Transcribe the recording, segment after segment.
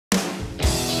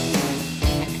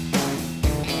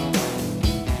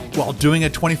While doing a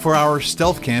 24-hour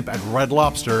stealth camp at Red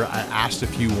Lobster, I asked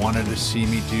if you wanted to see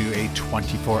me do a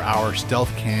 24-hour stealth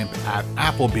camp at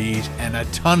Applebee's, and a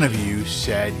ton of you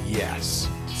said yes.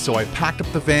 So I packed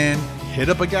up the van, hit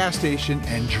up a gas station,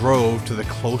 and drove to the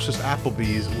closest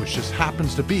Applebee's, which just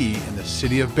happens to be in the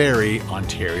city of Barrie,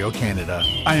 Ontario, Canada.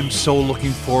 I am so looking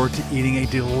forward to eating a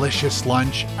delicious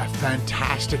lunch, a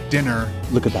fantastic dinner.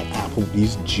 Look at that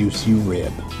Applebee's juicy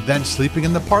rib. Then sleeping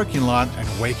in the parking lot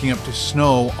and waking up to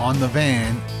snow on the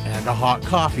van and a hot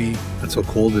coffee. That's how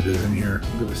cold it is in here.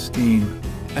 Look at the steam.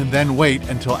 And then wait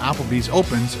until Applebee's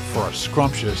opens for a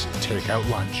scrumptious takeout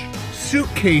lunch.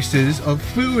 Suitcases of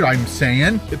food, I'm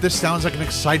saying. If this sounds like an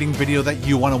exciting video that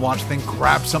you want to watch, then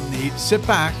grab something to eat, sit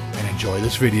back, and enjoy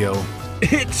this video.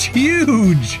 It's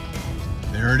huge!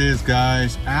 There it is,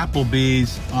 guys.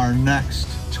 Applebee's, our next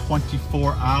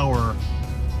 24-hour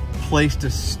place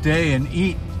to stay and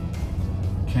eat.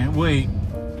 Can't wait.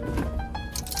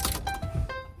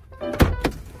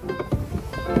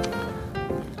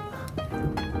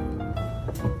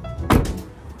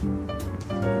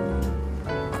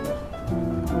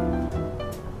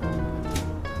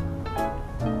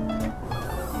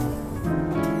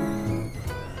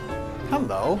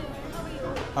 Hello.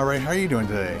 All right, how are you doing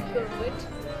today? Good.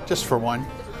 Just for one.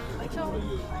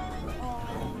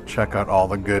 Check out all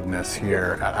the goodness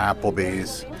here at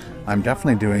Applebee's. I'm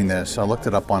definitely doing this. I looked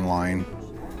it up online.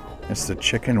 It's the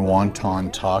chicken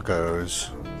wonton tacos.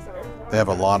 They have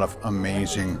a lot of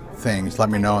amazing things. Let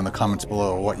me know in the comments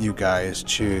below what you guys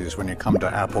choose when you come to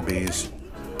Applebee's.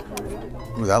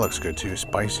 Ooh, that looks good too.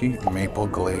 Spicy maple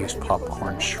glazed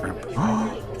popcorn shrimp.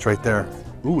 It's right there.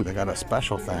 Ooh, they got a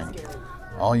special thing.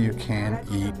 All you can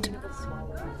eat.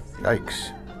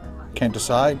 Yikes. Can't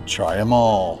decide? Try them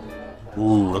all.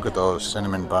 Ooh, look at those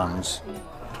cinnamon buns.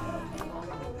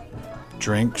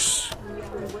 Drinks.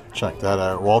 Check that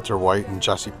out. Walter White and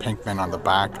Jesse Pinkman on the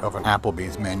back of an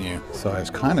Applebee's menu. So I was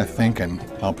kind of thinking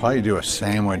I'll probably do a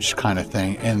sandwich kind of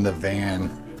thing in the van,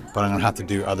 but I'm going to have to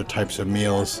do other types of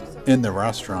meals in the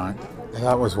restaurant.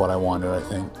 That was what I wanted, I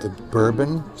think. The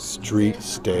bourbon street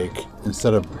steak.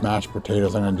 Instead of mashed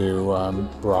potatoes, I'm going to do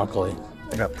broccoli.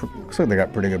 Looks like they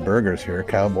got pretty good burgers here.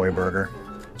 Cowboy burger.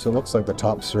 So it looks like the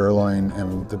top sirloin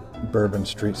and the bourbon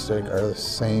street steak are the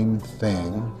same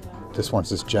thing. This one's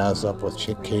just jazzed up with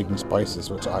Cajun spices,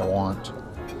 which I want.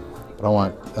 But I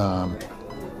want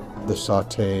the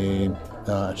sauteed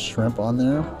shrimp on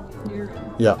there.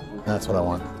 Yeah, that's what I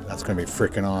want. That's going to be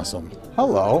freaking awesome.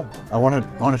 Hello. I want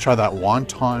to try that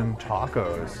wonton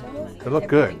tacos. They look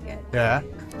good. Yeah.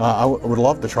 I would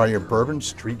love to try your bourbon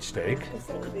street steak,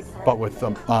 but with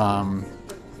the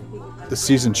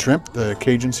seasoned shrimp, the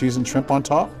Cajun seasoned shrimp on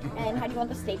top. And how do you want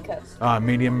the steak cooked?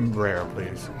 Medium rare,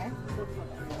 please. Okay.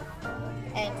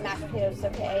 And mashed potatoes,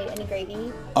 okay? Any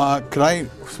gravy? Could I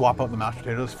swap out the mashed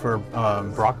potatoes for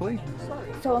broccoli?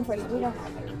 So unfortunately, we don't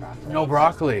have any broccoli. No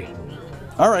broccoli.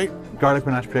 All right. Garlic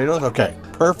mashed potatoes? Okay.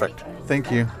 Perfect.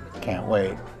 Thank you. Can't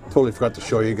wait. Totally forgot to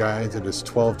show you guys. It is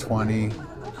 12/20,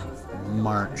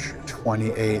 March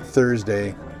 28th,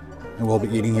 Thursday, and we'll be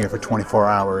eating here for 24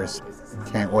 hours.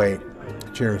 Can't wait.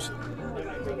 Cheers.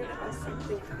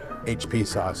 HP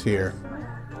sauce here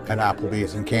at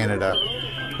Applebee's in Canada.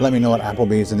 Let me know what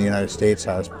Applebee's in the United States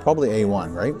has. Probably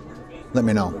A1, right? Let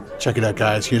me know. Check it out,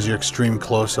 guys. Here's your extreme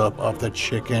close-up of the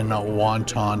chicken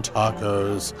wonton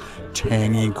tacos.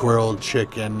 Tangy grilled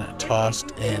chicken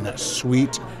tossed in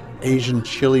sweet Asian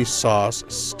chili sauce,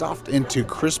 stuffed into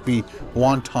crispy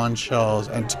wonton shells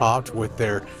and topped with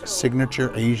their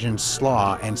signature Asian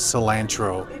slaw and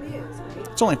cilantro.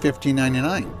 It's only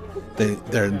 $15.99.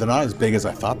 They're not as big as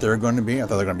I thought they were going to be. I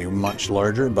thought they were going to be much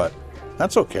larger, but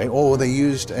that's okay. Oh, they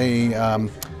used a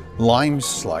lime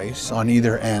slice on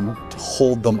either end to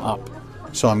hold them up.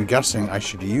 So I'm guessing I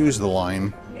should use the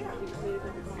lime,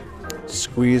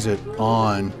 squeeze it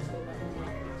on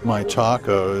my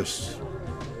tacos.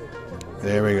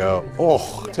 There we go.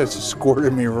 Oh, it just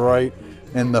squirted me right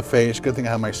in the face. Good thing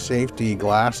I have my safety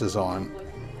glasses on.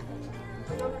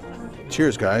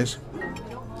 Cheers, guys.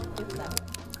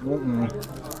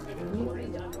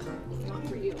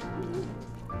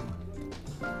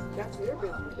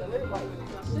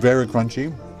 Very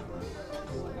crunchy.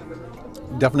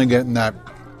 Definitely getting that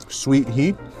sweet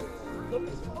heat.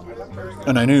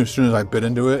 And I knew as soon as I bit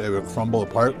into it, it would crumble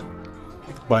apart.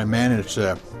 But I managed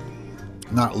to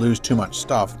not lose too much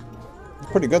stuff.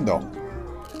 It's pretty good though.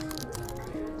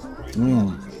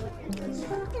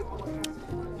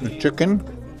 The chicken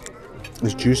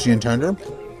is juicy and tender.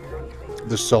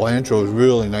 The cilantro is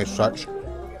really nice touch.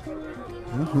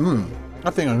 I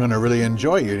think I'm going to really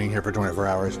enjoy eating here for 24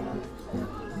 hours.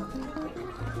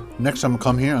 Next time I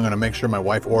come here, I'm gonna make sure my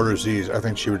wife orders these. I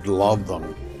think she would love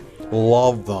them.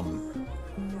 Love them.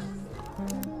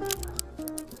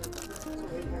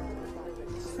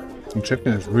 The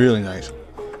chicken is really nice.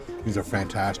 These are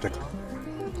fantastic.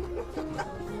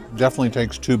 Definitely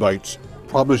takes 2 bites.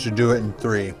 Probably should do it in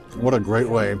 3. What a great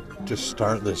way to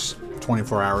start this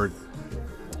 24-hour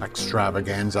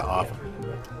extravaganza off.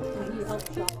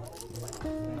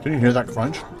 Did you hear that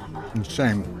crunch?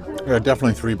 Insane. Yeah,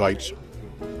 definitely 3 bites.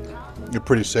 You're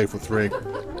pretty safe with 3.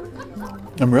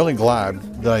 I'm really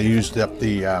glad that I used up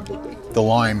the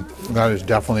lime. That is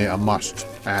definitely a must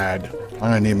add. I'm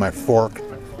gonna need my fork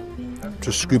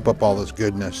to scoop up all this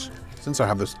goodness. Since I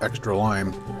have this extra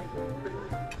lime,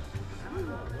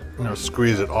 I'm gonna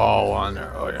squeeze it all on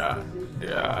there. Oh yeah,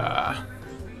 yeah.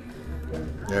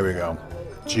 There we go.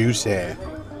 Juicy.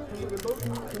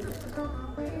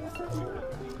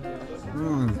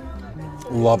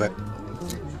 Love it.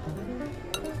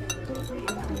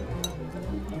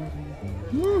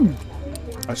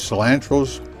 That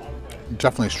cilantro's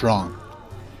definitely strong.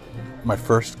 My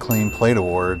first clean plate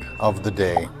award of the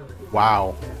day.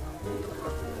 Wow.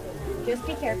 Just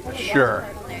be careful. Sure.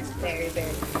 It's very, very.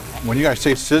 When you guys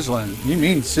say sizzling, you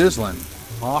mean sizzling.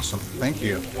 Awesome. Thank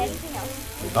you. Anything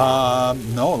else?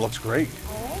 No, it looks great.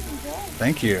 All right, enjoy.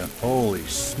 Thank you. Holy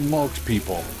smokes,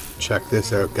 people. Check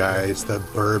this out, guys. The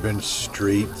Bourbon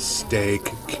Street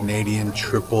Steak Canadian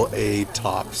AAA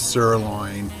top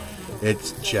sirloin.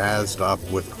 It's jazzed up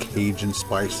with Cajun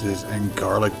spices and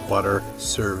garlic butter,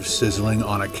 served sizzling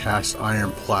on a cast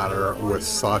iron platter with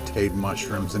sauteed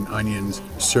mushrooms and onions,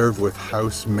 served with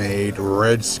house-made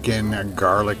red skin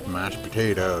garlic mashed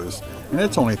potatoes. And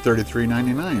it's only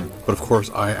 $33.99. But of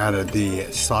course, I added the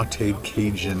sauteed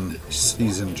Cajun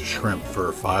seasoned shrimp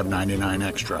for $5.99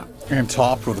 extra. And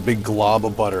topped with a big glob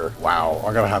of butter. Wow,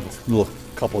 I gotta have a little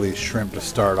couple of these shrimp to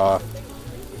start off.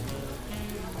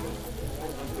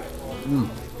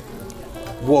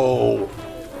 Whoa,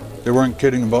 they weren't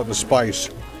kidding about the spice.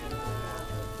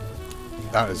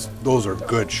 Those are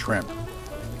good shrimp.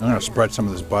 I'm gonna spread some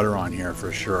of this butter on here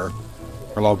for sure.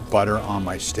 I love butter on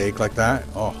my steak like that.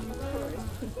 Oh,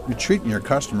 you're treating your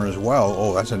customers well.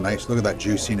 Oh, that's a nice, look at that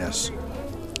juiciness.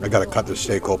 I gotta cut the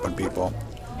steak open, people.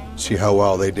 See how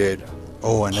well they did.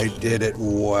 Oh, and they did it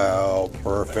well,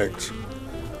 perfect.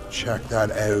 Check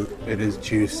that out. It is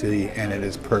juicy and it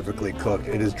is perfectly cooked.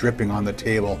 It is dripping on the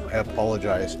table. I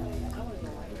apologize.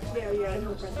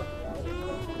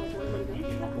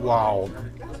 Wow.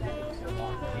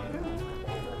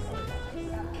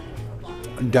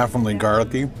 Definitely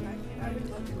garlicky.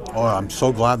 Oh, I'm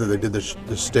so glad that they did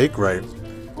the steak right.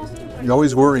 You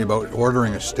always worry about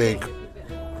ordering a steak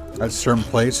at certain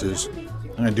places.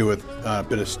 I'm gonna do with a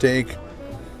bit of steak,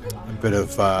 a bit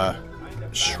of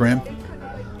shrimp,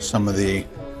 some of the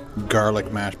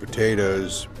garlic mashed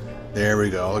potatoes. There we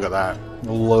go, look at that,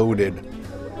 loaded.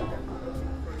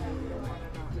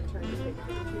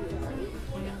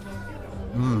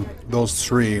 Those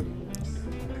 3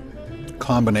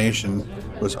 combination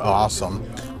was awesome.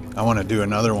 I want to do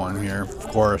another one here, of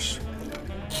course.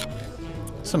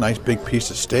 It's a nice big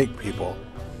piece of steak, people.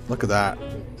 Look at that,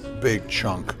 big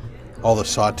chunk. All the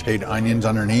sauteed onions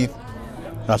underneath.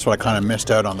 That's what I kind of missed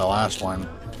out on the last one.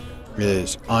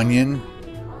 Is onion,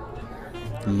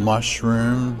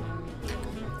 mushroom,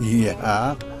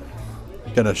 yeah,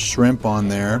 got a shrimp on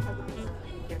there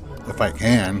if I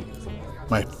can.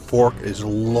 My fork is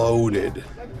loaded.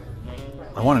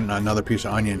 I want another piece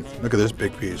of onion. Look at this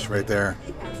big piece right there.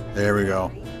 There we go.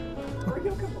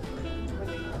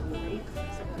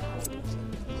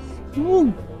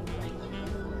 Woo.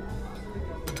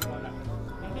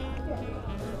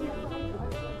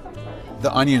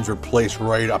 The onions were placed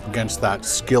right up against that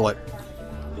skillet,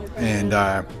 and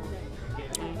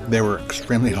they were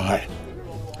extremely hot.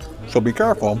 So be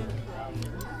careful.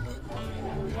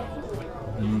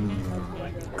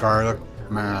 Garlic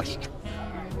mashed.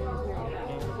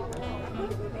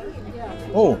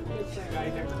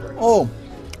 Oh,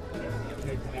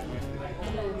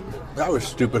 that was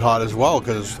stupid hot as well,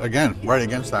 because again, right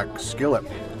against that skillet.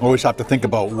 Always have to think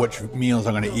about which meals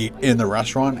I'm going to eat in the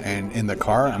restaurant and in the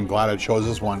car. I'm glad I chose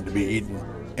this one to be eaten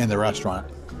in the restaurant.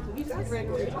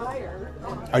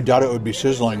 I doubt it would be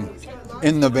sizzling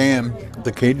in the van.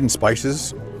 The Cajun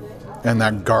spices and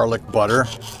that garlic butter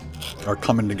are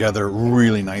coming together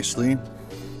really nicely.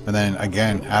 And then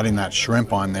again, adding that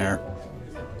shrimp on there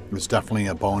is definitely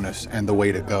a bonus and the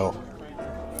way to go.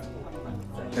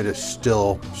 It is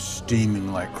still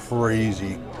steaming like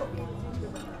crazy.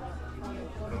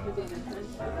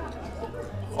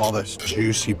 All this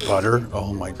juicy butter,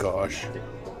 oh my gosh.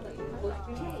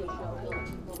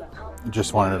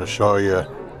 Just wanted to show you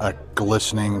a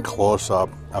glistening close-up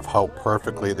of how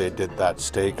perfectly they did that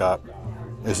steak up.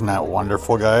 Isn't that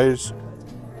wonderful, guys?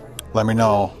 Let me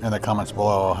know in the comments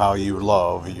below how you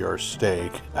love your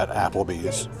steak at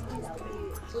Applebee's.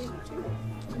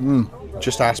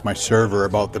 Just asked my server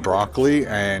about the broccoli,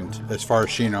 and as far as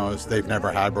she knows, they've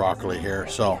never had broccoli here.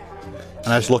 So,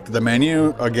 and I just looked at the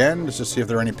menu again just to see if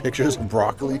there are any pictures of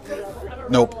broccoli.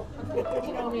 Nope.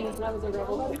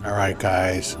 All right,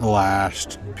 guys,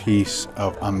 last piece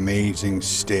of amazing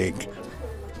steak.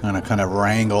 I'm gonna kind of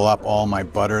wrangle up all my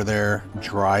butter there,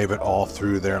 drive it all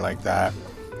through there like that.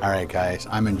 All right, guys,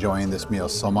 I'm enjoying this meal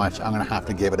so much. I'm gonna have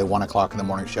to give it a 1 o'clock in the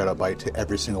morning shout out bite to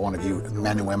every single one of you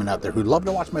men and women out there who love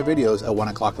to watch my videos at 1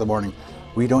 o'clock in the morning.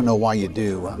 We don't know why you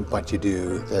do, but you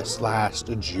do. This last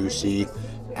juicy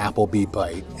Applebee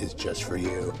bite is just for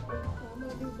you.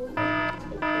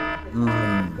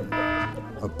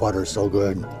 The butter's so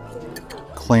good.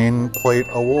 Clean Plate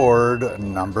Award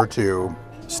number 2.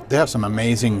 They have some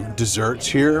amazing desserts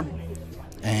here,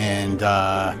 and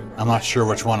I'm not sure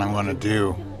which one I'm going to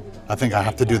do. I think I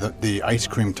have to do the ice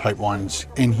cream type ones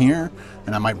in here,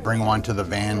 and I might bring one to the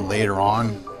van later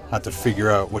on. I have to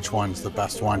figure out which one's the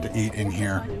best one to eat in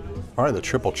here. Probably the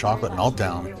triple chocolate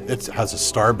meltdown. It has a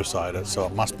star beside it, so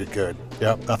it must be good.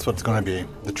 Yep, that's what it's going to be,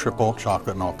 the triple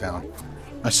chocolate meltdown.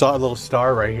 I saw a little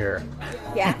star right here.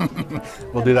 Yeah.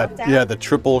 We'll do that. Yeah, the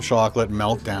triple chocolate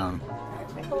meltdown.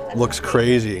 Looks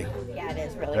crazy. Yeah, it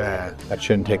is really Yeah, that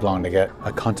shouldn't take long to get.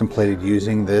 I contemplated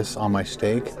using this on my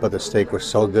steak, but the steak was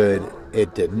so good,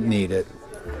 it didn't need it.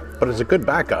 But it's a good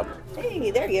backup.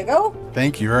 Hey, there you go.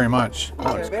 Thank you very much.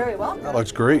 You're very welcome. That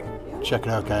looks great. Check it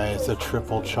out, guys. The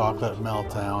triple chocolate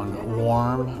meltdown.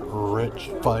 Warm,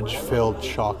 rich, fudge-filled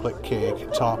chocolate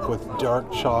cake topped with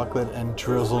dark chocolate and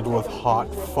drizzled with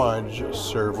hot fudge,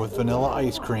 served with vanilla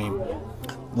ice cream.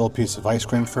 A little piece of ice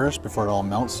cream first before it all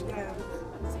melts.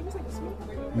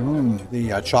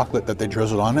 The chocolate that they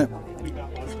drizzled on it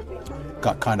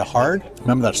got kind of hard.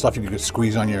 Remember that stuff you could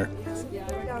squeeze on your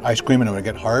ice cream and it would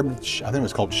get hard? I think it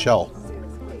was called shell.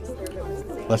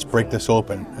 Let's break this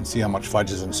open and see how much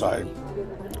fudge is inside.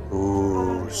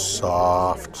 Ooh,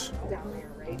 soft.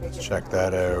 Let's check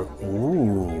that out.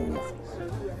 Ooh,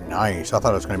 nice. I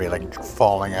thought it was going to be like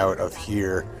falling out of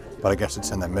here, but I guess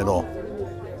it's in the middle.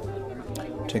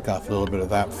 Take off a little bit of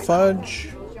that fudge.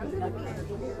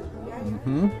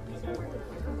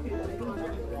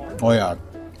 Oh yeah,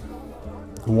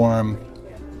 warm,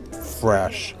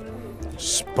 fresh,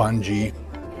 spongy,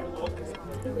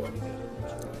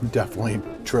 definitely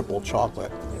triple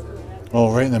chocolate.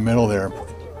 Oh, right in the middle there,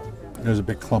 there's a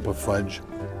big clump of fudge.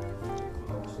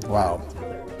 Wow,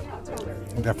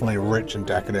 definitely rich and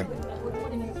decadent.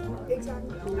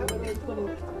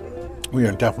 We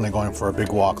are definitely going for a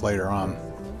big walk later on,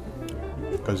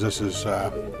 because this is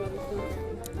a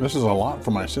lot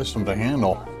for my system to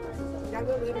handle,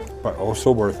 but oh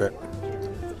so worth it.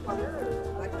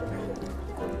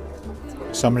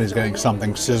 Somebody's getting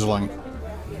something sizzling.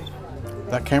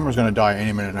 That camera's going to die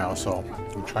any minute now, so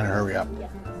I'm trying to hurry up.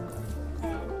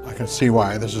 I can see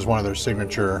why this is one of their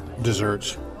signature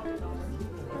desserts.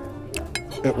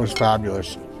 It was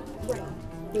fabulous.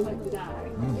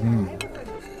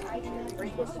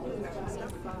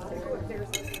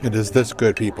 It is this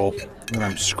good, people, and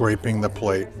I'm scraping the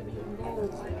plate.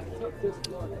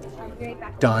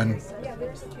 Done.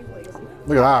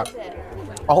 Look at that.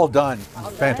 All done.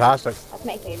 Fantastic. That's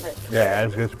my favorite. Yeah,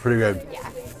 it's pretty good. Yeah.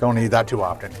 Don't eat that too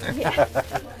often. Yeah.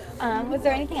 Was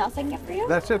there anything else I can get for you?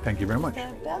 That's it. Thank you very much.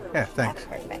 Yeah, thanks.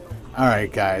 Perfect. All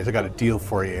right, guys, I got a deal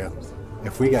for you.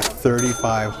 If we get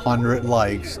 3,500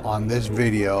 likes on this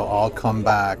video, I'll come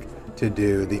back to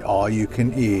do the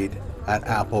all-you-can-eat at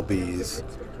Applebee's.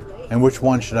 And which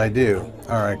one should I do?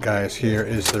 All right, guys, here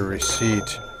is the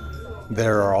receipt.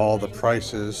 There are all the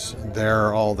prices. There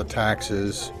are all the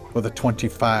taxes with a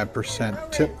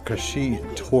 25% tip because she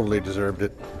totally deserved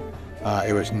it.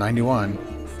 It was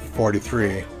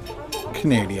 $91.43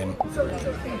 Canadian.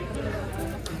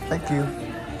 Thank you.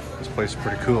 This place is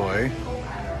pretty cool, eh?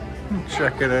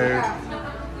 Check it out.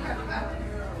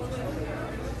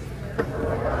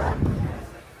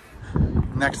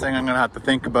 Next thing I'm gonna have to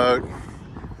think about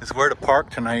is where to park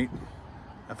tonight.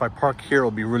 If I park here,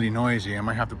 it'll be really noisy. I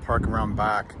might have to park around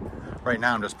back. Right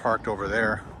now, I'm just parked over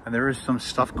there. And there is some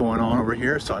stuff going on over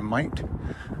here, so I might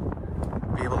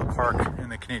be able to park in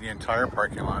the Canadian Tire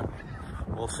parking lot.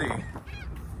 We'll see.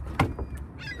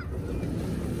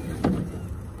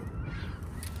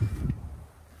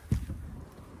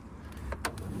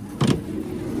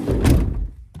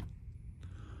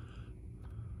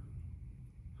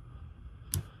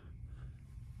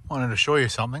 Wanted to show you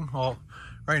something. Well,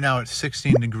 right now it's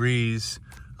 16 degrees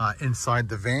inside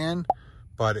the van,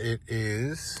 but it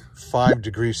is 5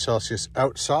 degrees Celsius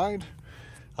outside.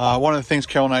 One of the things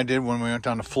Carol and I did when we went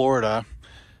down to Florida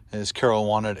is Carol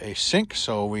wanted a sink,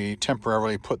 so we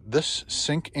temporarily put this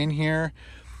sink in here.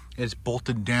 It's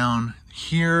bolted down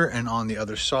here and on the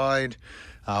other side.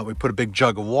 We put a big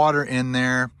jug of water in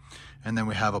there, and then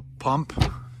we have a pump.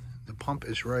 The pump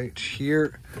is right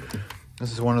here.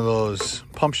 This is one of those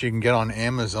pumps you can get on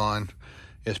Amazon.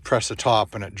 Is press the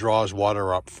top and it draws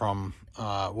water up from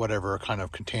whatever kind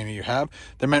of container you have.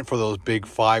 They're meant for those big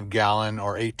 5-gallon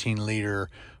or 18-liter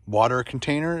water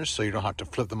containers, so you don't have to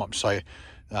flip them upside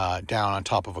down on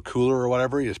top of a cooler or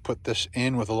whatever. You just put this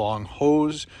in with a long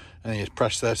hose, and then you just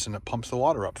press this and it pumps the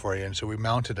water up for you. And so we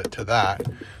mounted it to that.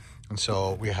 And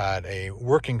so we had a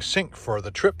working sink for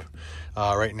the trip.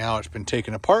 Right now it's been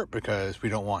taken apart because we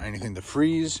don't want anything to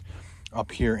freeze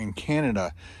up here in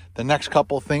Canada. The next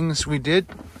couple things we did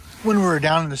when we were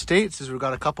down in the States is we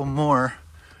got a couple more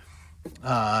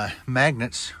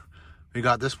magnets. We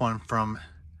got this one from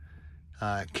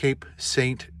Cape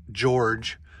St.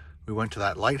 George. We went to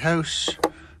that lighthouse,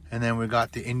 and then we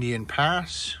got the Indian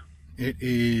Pass. It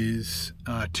is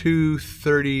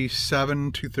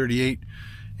 2:37, 2:38,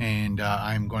 and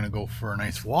I'm going to go for a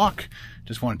nice walk.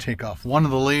 Just want to take off one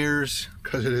of the layers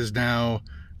because it is now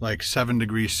like 7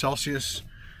 degrees Celsius.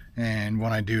 And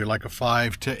when I do like a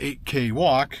 5 to 8K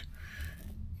walk,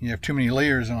 you have too many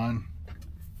layers on,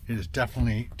 it is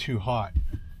definitely too hot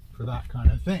for that kind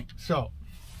of thing. So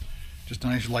just a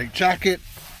nice light jacket,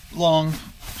 long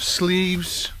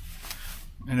sleeves,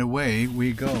 and away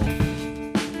we go.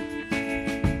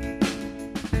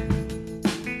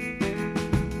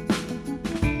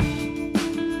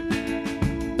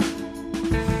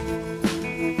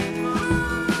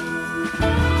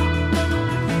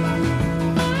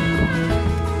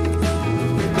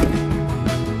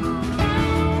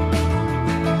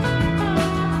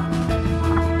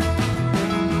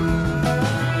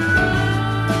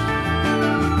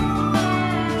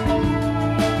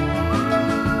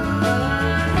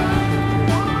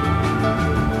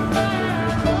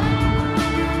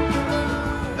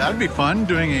 That'd be fun,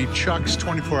 doing a Chuck's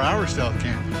 24-hour stealth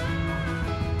camp.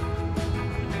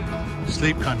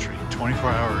 Sleep country, 24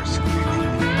 hours.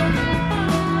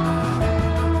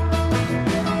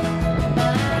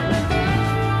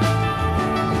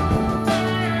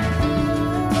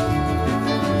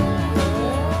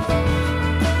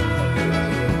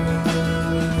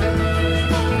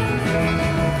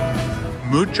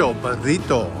 Mucho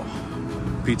burrito.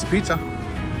 Pizza.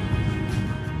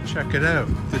 Check it out,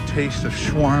 the taste of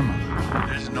shawarma.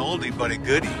 There's an oldie but a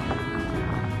goodie.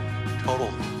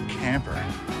 Total camper.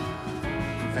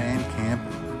 Van camp,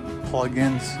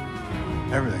 plugins,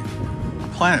 everything.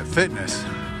 Planet Fitness.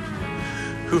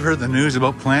 Who heard the news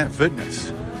about Planet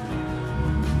Fitness?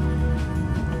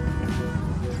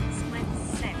 Split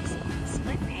 6,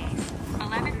 split pace,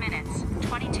 11 minutes,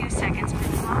 22 seconds per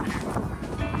kilometer.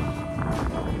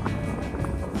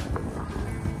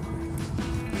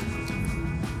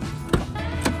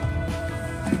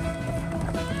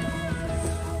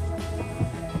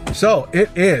 So it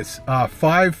is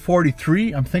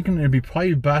 5:43. I'm thinking it'd be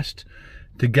probably best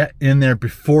to get in there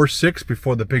before 6,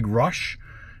 before the big rush.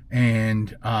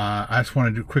 And I just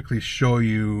wanted to quickly show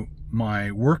you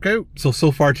my workout.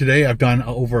 So far today I've done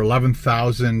over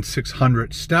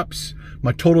 11,600 steps.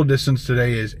 My total distance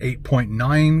today is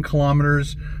 8.9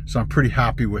 kilometers, so I'm pretty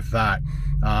happy with that.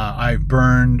 I've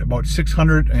burned about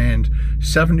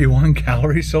 671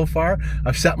 calories so far.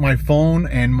 I've set my phone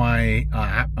and my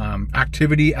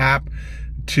activity app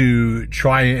to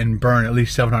try and burn at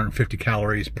least 750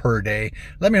 calories per day.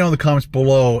 Let me know in the comments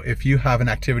below if you have an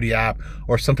activity app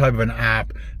or some type of an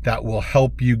app that will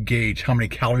help you gauge how many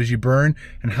calories you burn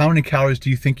and how many calories do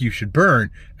you think you should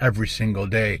burn every single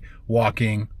day,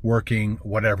 walking, working,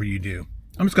 whatever you do.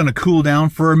 I'm just gonna cool down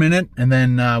for a minute and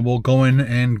then we'll go in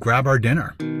and grab our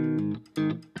dinner.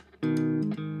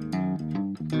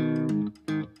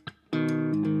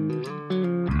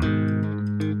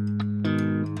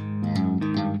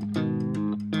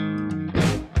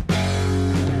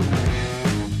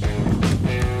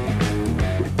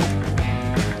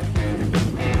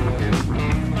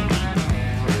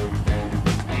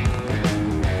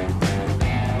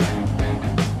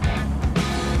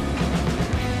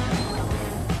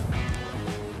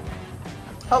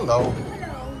 Hello.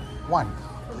 One,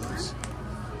 please.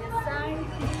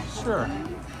 Sure.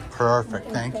 Perfect.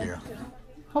 Thank you.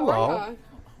 Hello.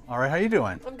 All right. How you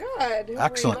doing? I'm good.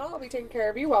 Excellent. I'll be taking care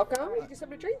of you. Welcome. You get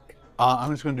something to drink?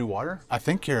 I'm just gonna do water. I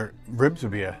think your ribs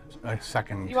would be a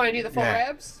second. You want to do the full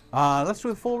ribs? Let's do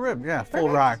the full rib. Yeah, full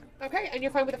rack. Okay, and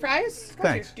you're fine with the fries? Gotcha.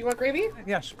 Thanks. Do you want gravy?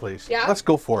 Yes, please. Yeah? Let's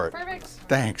go for it. Perfect.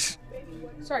 Thanks.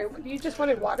 Sorry, you just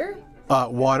wanted water?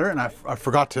 Water, and I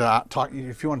forgot to talk.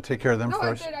 If you want to take care of them No,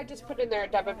 first. I did. I just put in their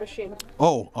debit machine.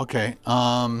 Oh, okay.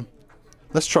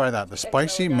 Let's try that. The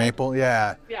spicy really good. maple.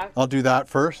 Yeah. Yeah. I'll do that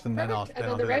first, and then I'll Perfect. And do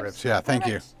then the the ribs. ribs? Yeah. Thank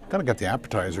you. Perfect. Gotta get the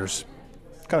appetizers.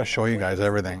 Gotta show you guys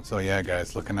everything. So yeah,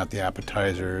 guys, looking at the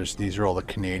appetizers. These are all the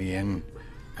Canadian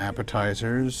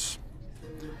appetizers.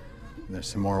 There's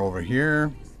some more over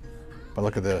here. But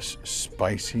look at this,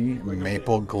 spicy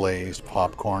maple glazed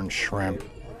popcorn shrimp.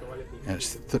 And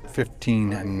it's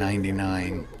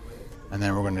 $15.99. And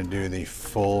then we're gonna do the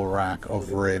full rack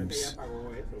of ribs.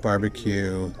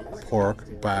 Barbecue,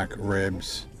 pork, back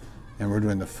ribs. And we're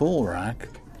doing the full rack.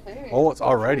 Okay. Oh, it's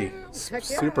already Heck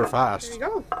yeah. super fast. There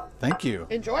you go. Thank you.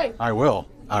 Enjoy. I will.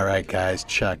 All right, guys,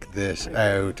 check this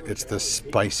out. It's the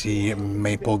spicy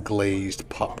maple glazed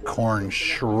popcorn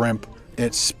shrimp.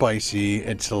 It's spicy.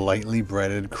 It's lightly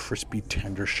breaded, crispy,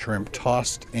 tender shrimp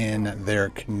tossed in their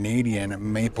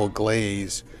Canadian maple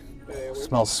glaze.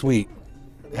 Smells sweet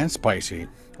and spicy.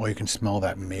 Well, you can smell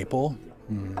that maple.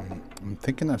 I'm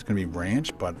thinking that's going to be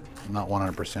ranch, but I'm not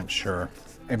 100% sure.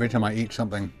 Every time I eat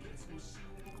something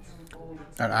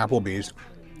at Applebee's,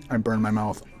 I burn my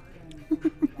mouth.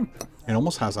 It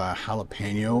almost has a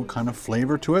jalapeno kind of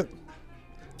flavor to it,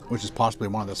 which is possibly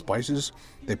one of the spices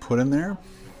they put in there.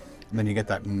 And then you get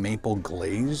that maple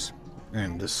glaze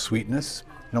and the sweetness.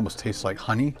 It almost tastes like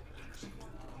honey.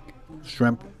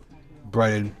 Shrimp,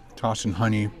 breaded, tossed in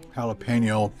honey,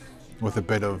 jalapeno with a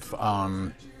bit of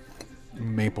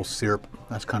maple syrup.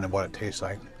 That's kind of what it tastes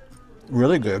like.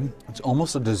 Really good. It's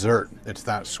almost a dessert. It's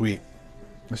that sweet.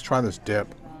 Let's try this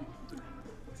dip.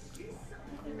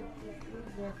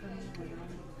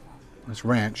 It's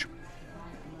ranch.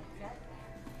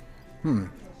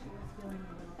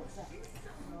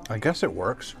 I guess it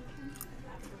works.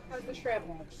 How's the shrimp?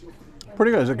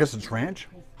 Pretty good. I guess it's ranch.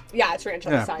 Yeah, it's ranch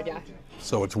on the side, yeah.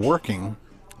 So it's working.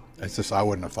 It's just I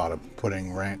wouldn't have thought of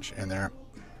putting ranch in there.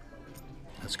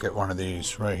 Let's get one of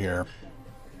these right here.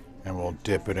 And we'll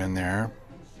dip it in there.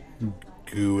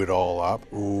 Goo it all up.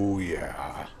 Oh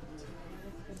yeah.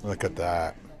 Look at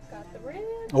that. Got the rib.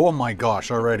 Oh my gosh,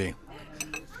 already.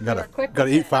 Gotta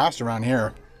eat fast around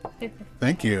here.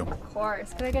 Thank you. Of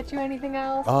course. Can I get you anything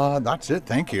else? That's it.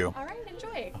 Thank you. All right,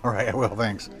 enjoy. All right, I will.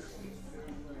 Thanks.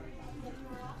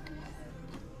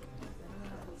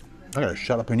 I gotta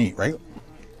shut up and eat, right?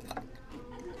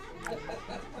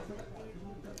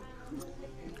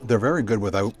 They're very good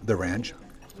without the ranch.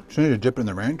 As soon as you dip in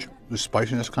the ranch, the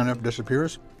spiciness kind of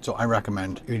disappears. So I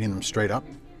recommend eating them straight up.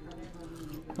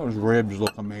 Those ribs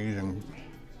look amazing.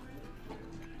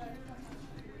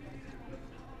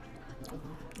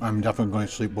 I'm definitely going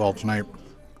to sleep well tonight.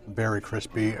 Very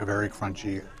crispy, very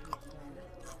crunchy.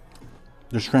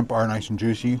 The shrimp are nice and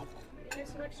juicy. Here's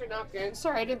some extra napkins.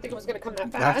 Sorry, I didn't think it was going to come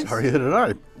that fast. That's how did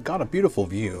I. Got a beautiful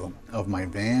view of my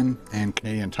van and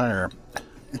Canadian Tire.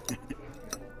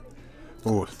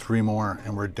 Oh, 3 more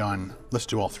and we're done. Let's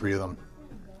do all 3 of them.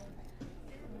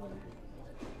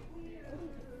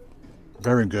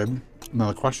 Very good. Now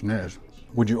the question is,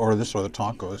 would you order this or the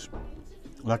tacos?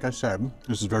 Like I said,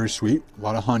 this is very sweet, a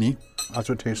lot of honey. That's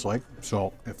what it tastes like.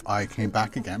 So if I came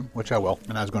back again, which I will,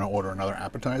 and I was going to order another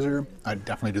appetizer, I'd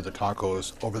definitely do the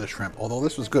tacos over the shrimp, although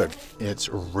this was good. It's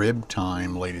rib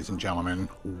time, ladies and gentlemen.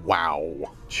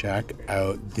 Wow. Check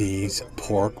out these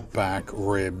pork back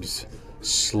ribs.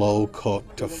 Slow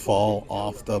cooked to fall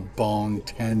off the bone,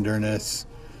 tenderness,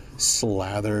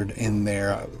 slathered in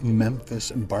their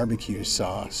Memphis barbecue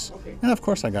sauce. And of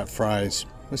course I got fries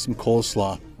with some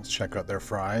coleslaw. Let's check out their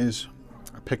fries.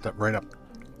 I picked up right up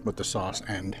with the sauce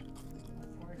end.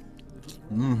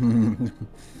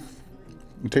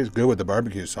 It tastes good with the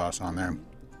barbecue sauce on there.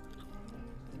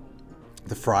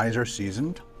 The fries are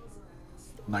seasoned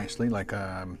nicely, like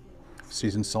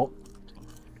seasoned salt.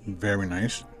 Very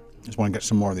nice. Just want to get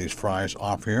some more of these fries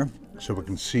off here so we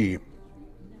can see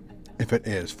if it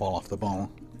is fall off the bone.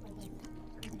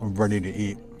 We're ready to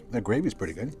eat. The gravy's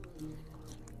pretty good.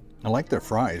 I like their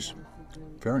fries.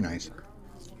 Very nice.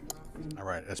 All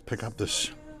right, let's pick up this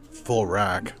full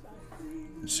rack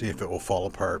and see if it will fall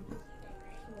apart.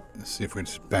 Let's see if we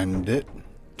just bend it,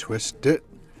 twist it.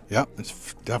 Yep,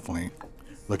 it's definitely,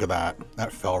 look at that.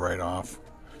 That fell right off.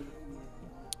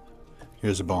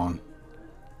 Here's a bone.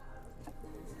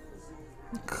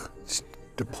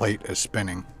 The plate is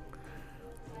spinning.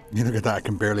 You look at that, I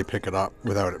can barely pick it up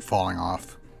without it falling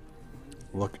off.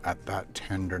 Look at that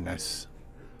tenderness,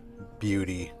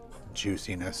 beauty,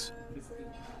 juiciness.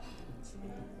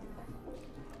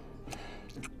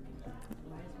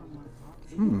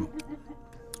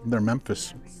 Their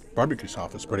Memphis barbecue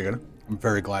sauce is pretty good. I'm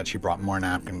very glad she brought more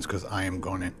napkins because I am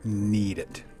going to need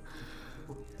it.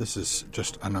 This is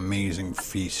just an amazing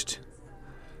feast.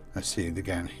 Let's see,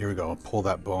 again, here we go. Pull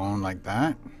that bone like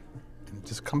that, and it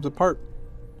just comes apart.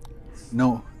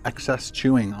 No excess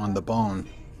chewing on the bone.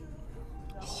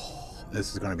 Oh,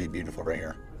 this is going to be beautiful right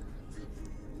here.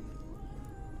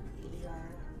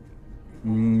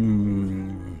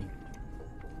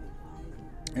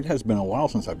 It has been a while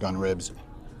since I've done ribs.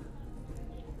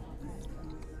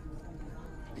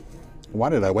 Why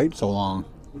did I wait so long?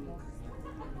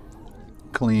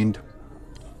 Cleaned.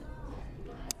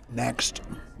 Next,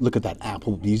 look at that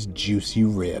Applebee's juicy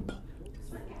rib.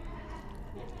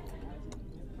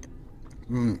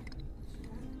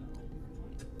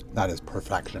 That is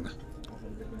perfection.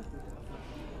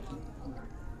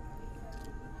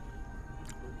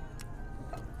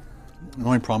 The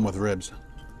only problem with ribs,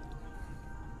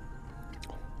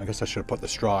 I guess I should have put the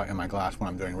straw in my glass when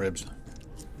I'm doing ribs.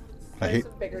 I hate.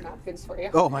 Some bigger napkins for you.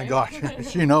 Oh my gosh,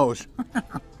 she knows.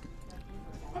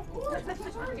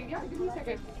 Sorry, yeah, give me a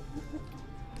second.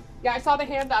 Yeah, I saw the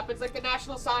hand up. It's like the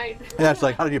national sign. Yeah, it's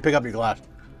like, how did you pick up your glass?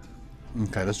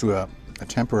 Okay, let's do a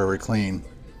temporary clean,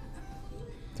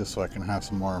 just so I can have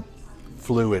some more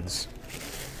fluids.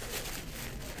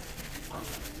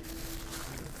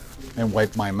 And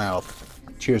wipe my mouth.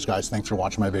 Cheers, guys. Thanks for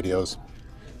watching my videos.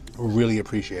 Really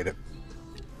appreciate it.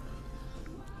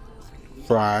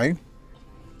 Fry,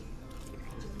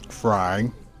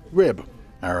 rib.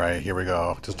 All right, here we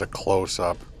go. Just a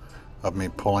close-up of me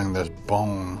pulling this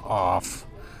bone off.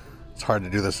 It's hard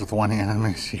to do this with one hand. Let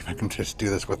me see if I can just do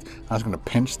this with, I was gonna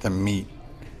pinch the meat,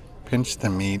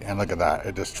 and look at that.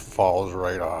 It just falls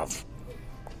right off.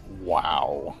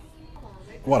 Wow.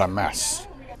 What a mess.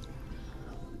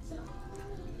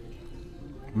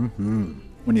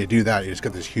 When you do that, you just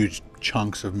get these huge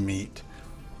chunks of meat.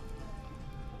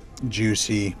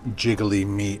 Juicy, jiggly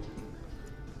meat.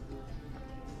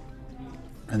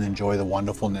 And enjoy the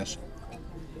wonderfulness.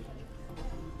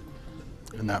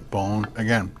 And that bone,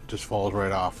 again, just falls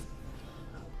right off.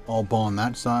 All bone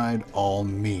that side, all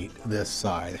meat this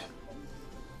side.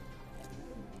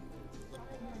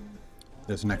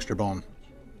 There's an extra bone.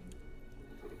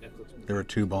 There were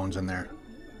 2 bones in there.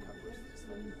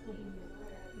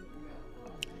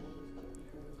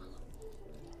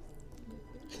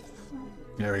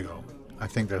 There we go. I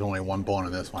think there's only 1 bone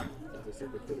in this one.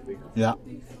 Yeah.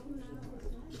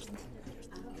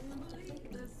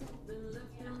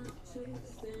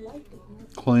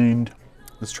 Cleaned.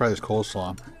 Let's try this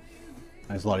coleslaw.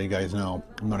 As a lot of you guys know,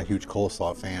 I'm not a huge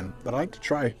coleslaw fan, but I like to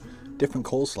try different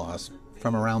coleslaws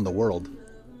from around the world.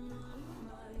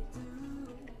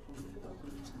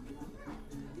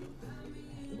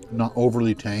 Not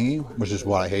overly tangy, which is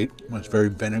what I hate when it's very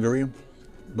vinegary,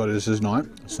 but this is not.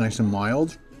 It's nice and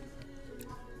mild.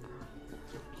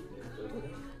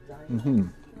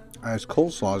 As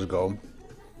coleslaws go,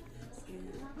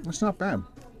 it's not bad.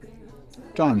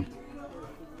 Done.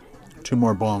 2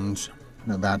 more bones.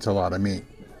 Now that's a lot of meat.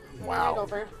 Wow.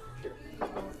 Over.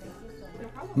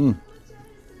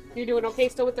 You doing okay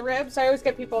still with the ribs? I always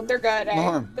get people, they're good.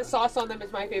 The sauce on them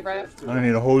is my favorite. I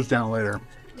need a hose down later.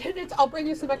 I'll bring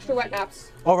you some extra wet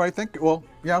naps. All right, thank you. Well,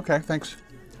 yeah, okay, thanks.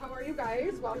 How are you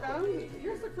guys? Welcome.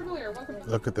 You guys look familiar. Welcome.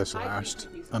 Look at this last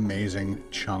amazing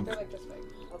chunk. They're like this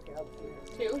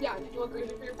big. 2? Yeah. Did you want green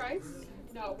for your fries?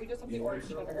 No, we just have the orange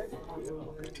cheddar.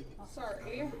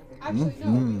 Sorry. Actually,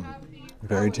 no. We have the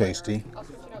Very tasty. I'll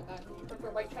switch it out then. You prefer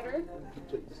white cheddar?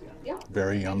 Yeah.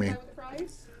 Very yummy. With the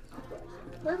fries?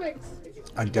 Perfect.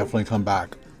 I'd definitely come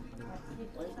back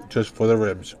just for the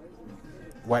ribs.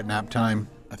 Wet nap time.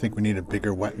 I think we need a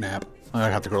bigger wet nap. I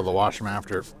have to go to the washroom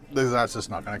after. That's just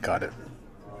not going to cut it.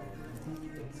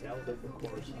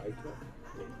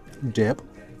 Dip.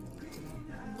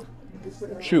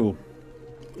 Chew.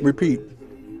 Repeat.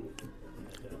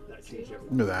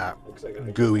 Look at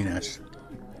that. Gooiness.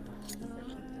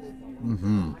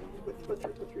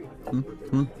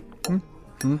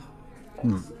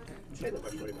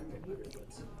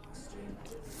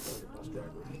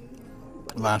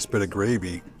 Last bit of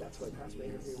gravy.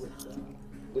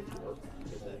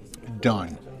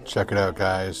 Done. Check it out,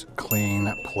 guys.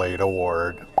 Clean plate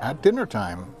award at dinner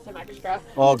time. Some extra.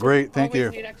 Oh, great. Thank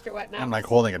Always you. need extra wet naps. I'm like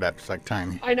holding it up. It's like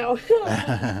tiny. I know.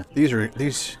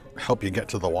 These help you get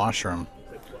to the washroom,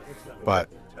 but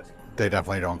they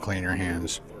definitely don't clean your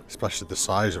hands, especially the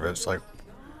size of it. It's like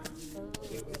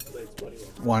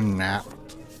 1 nap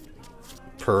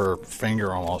per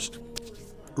finger almost.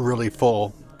 Really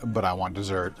full. but I want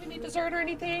dessert. Do you need dessert or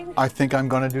anything? I think I'm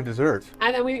gonna do dessert.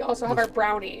 And then we also have our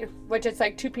brownie, which is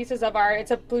like 2 pieces of our,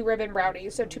 it's a blue ribbon brownie.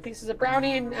 So 2 pieces of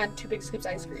brownie and 2 big scoops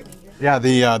of ice cream. Yeah,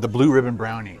 the blue ribbon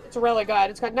brownie. It's really good.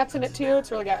 It's got nuts in it too.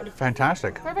 It's really good.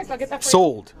 Fantastic. Perfect. I'll get that for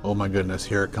Sold. Oh my goodness,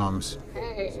 here it comes. you.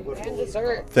 Hey, and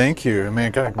dessert. Thank you. I mean, I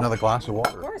got another glass of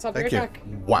water. Of course, I'll be Thank right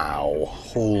you. back. Wow,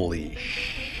 holy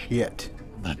shit.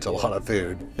 That's a lot of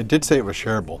food. It did say it was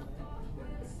shareable.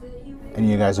 Any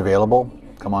of you guys available?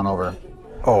 Come on over.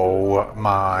 Oh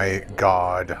my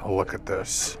God, look at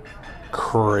this.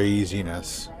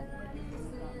 Craziness.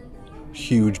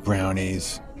 Huge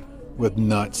brownies with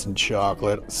nuts and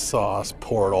chocolate, sauce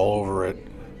poured all over it.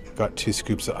 Got 2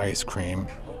 scoops of ice cream.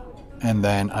 And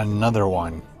then another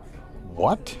one.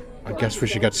 What? I guess we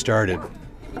should get started.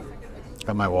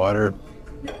 Got my water.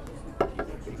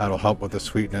 That'll help with the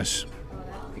sweetness.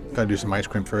 Gotta do some ice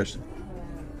cream first.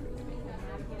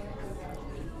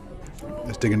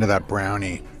 Let's dig into that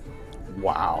brownie.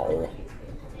 Wow.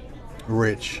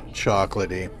 Rich,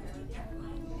 chocolatey.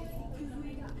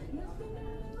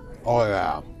 Oh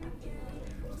yeah.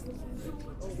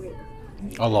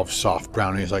 I love soft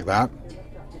brownies like that.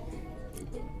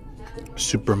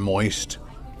 Super moist.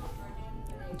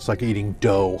 It's like eating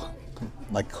dough,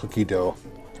 like cookie dough.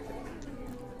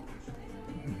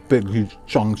 Big, huge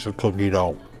chunks of cookie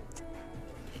dough.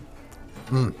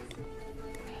 Mmm.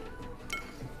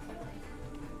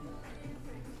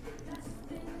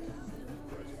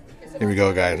 Here we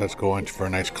go, guys. Let's go in for a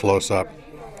nice close-up.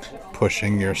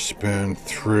 Pushing your spoon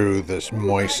through this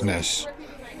moistness,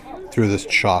 through this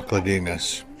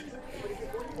chocolatiness.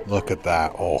 Look at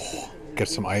that. Oh, get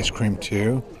some ice cream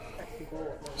too.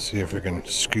 See if we can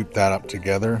scoop that up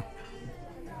together.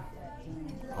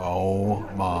 Oh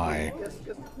my.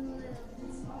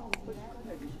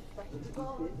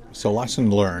 So lesson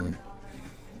learned.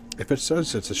 If it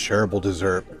says it's a shareable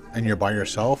dessert and you're by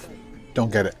yourself,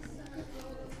 don't get it.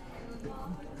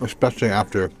 Especially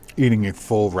after eating a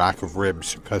full rack of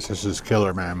ribs, because this is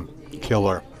killer, man.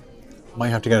 Killer. Might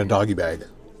have to get a doggy bag.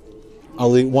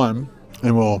 I'll eat one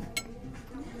and we'll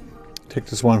take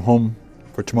this one home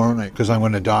for tomorrow night, because I'm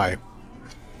going to die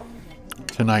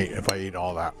tonight if I eat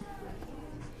all that.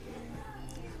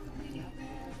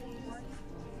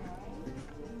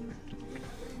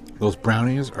 Those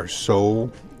brownies are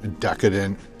so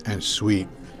decadent and sweet.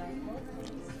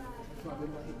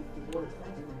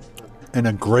 In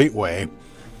a great way.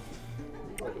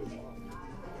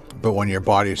 But when your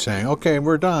body's saying, okay,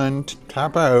 we're done,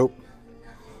 tap out.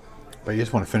 But you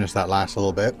just want to finish that last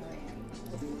little bit.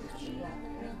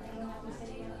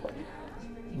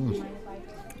 Mm.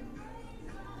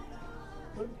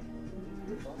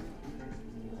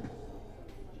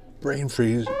 Brain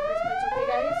freeze. Okay,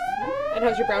 guys. And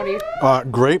how's your brownie?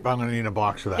 Great, but I'm going to need a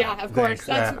box of that. Yeah, of course.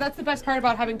 Thanks. That's the best part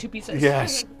about having 2 pieces.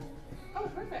 Yes. Oh,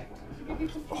 perfect. Okay,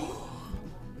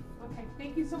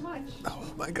 thank you so much. Oh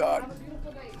my God. Have a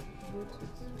beautiful night.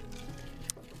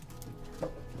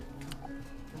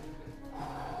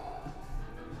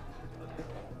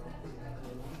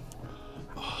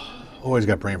 Always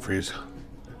got brain freeze.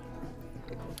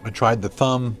 I tried the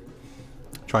thumb,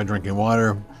 tried drinking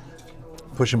water,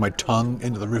 pushing my tongue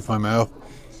into the roof of my mouth.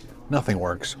 Nothing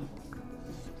works.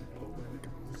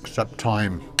 Except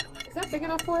time. Is that big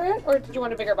enough for it? Or did you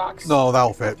want a bigger box? No,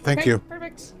 that'll fit. Thank you.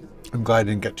 Perfect. I'm glad I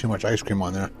didn't get too much ice cream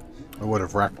on there. I would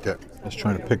have wrecked it. Just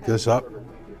trying to pick this up.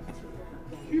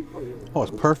 Oh,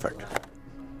 it's perfect.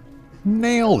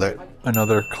 Nailed it.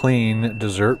 Another clean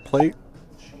dessert plate.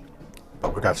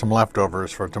 But we got some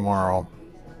leftovers for tomorrow.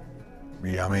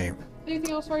 Yummy.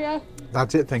 Anything else for you?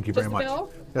 That's it. Thank you very Just much. the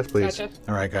bill? Yes, please. Gotcha.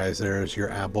 All right, guys. There's your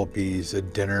Applebee's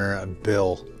dinner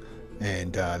bill.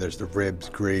 And there's the ribs,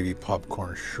 gravy,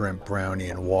 popcorn, shrimp, brownie,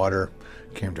 and water.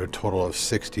 Came to a total of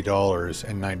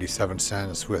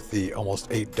 $60.97 with the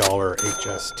almost $8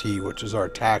 HST, which is our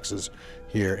taxes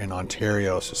here in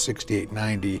Ontario. So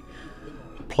 $68.90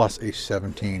 plus a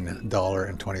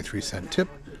 $17.23 tip.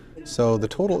 So the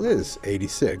total is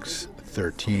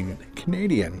 $86.13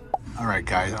 Canadian. All right,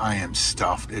 guys, I am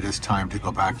stuffed. It is time to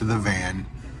go back to the van,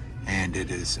 and it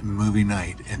is movie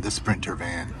night in the Sprinter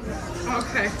van.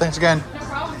 Okay. Thanks again. No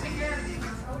problem. Take care.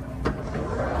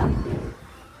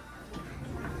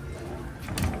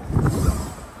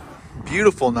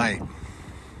 Beautiful night.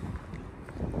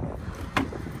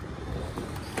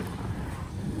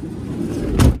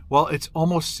 Well, it's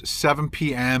almost 7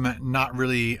 p.m. Not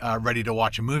really ready to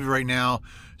watch a movie right now.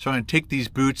 So I'm going to take these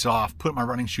boots off, put my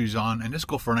running shoes on, and just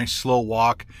go for a nice slow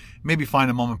walk. Maybe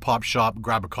find a mom and pop shop,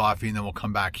 grab a coffee, and then we'll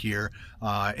come back here.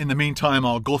 In the meantime,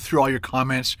 I'll go through all your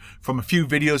comments from a few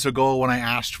videos ago when I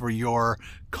asked for your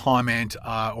comment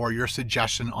or your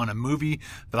suggestion on a movie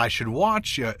that I should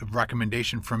watch, a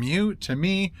recommendation from you to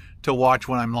me to watch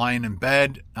when I'm lying in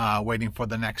bed waiting for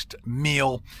the next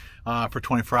meal for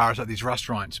 24 hours at these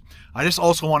restaurants. I just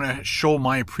also want to show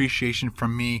my appreciation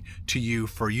from me to you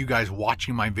for you guys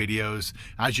watching my videos.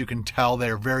 As you can tell,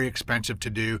 they're very expensive to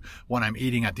do when I'm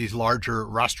eating at these larger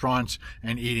restaurants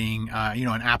and eating you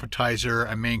know, an appetizer,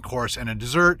 a main course, and a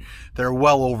dessert. They're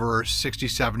well over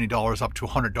 $60, $70, up to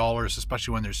 $100,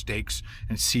 especially when there's steaks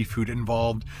and seafood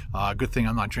involved. Good thing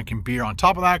I'm not drinking beer on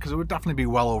top of that, because it would definitely be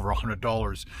well over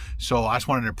 $100. So I just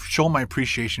wanted to show my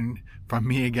appreciation from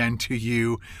me again to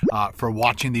you for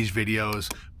watching these videos,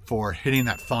 for hitting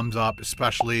that thumbs up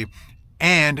especially,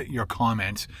 and your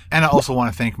comments. And I also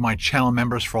want to thank my channel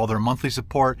members for all their monthly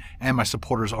support and my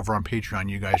supporters over on Patreon.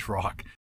 You guys rock.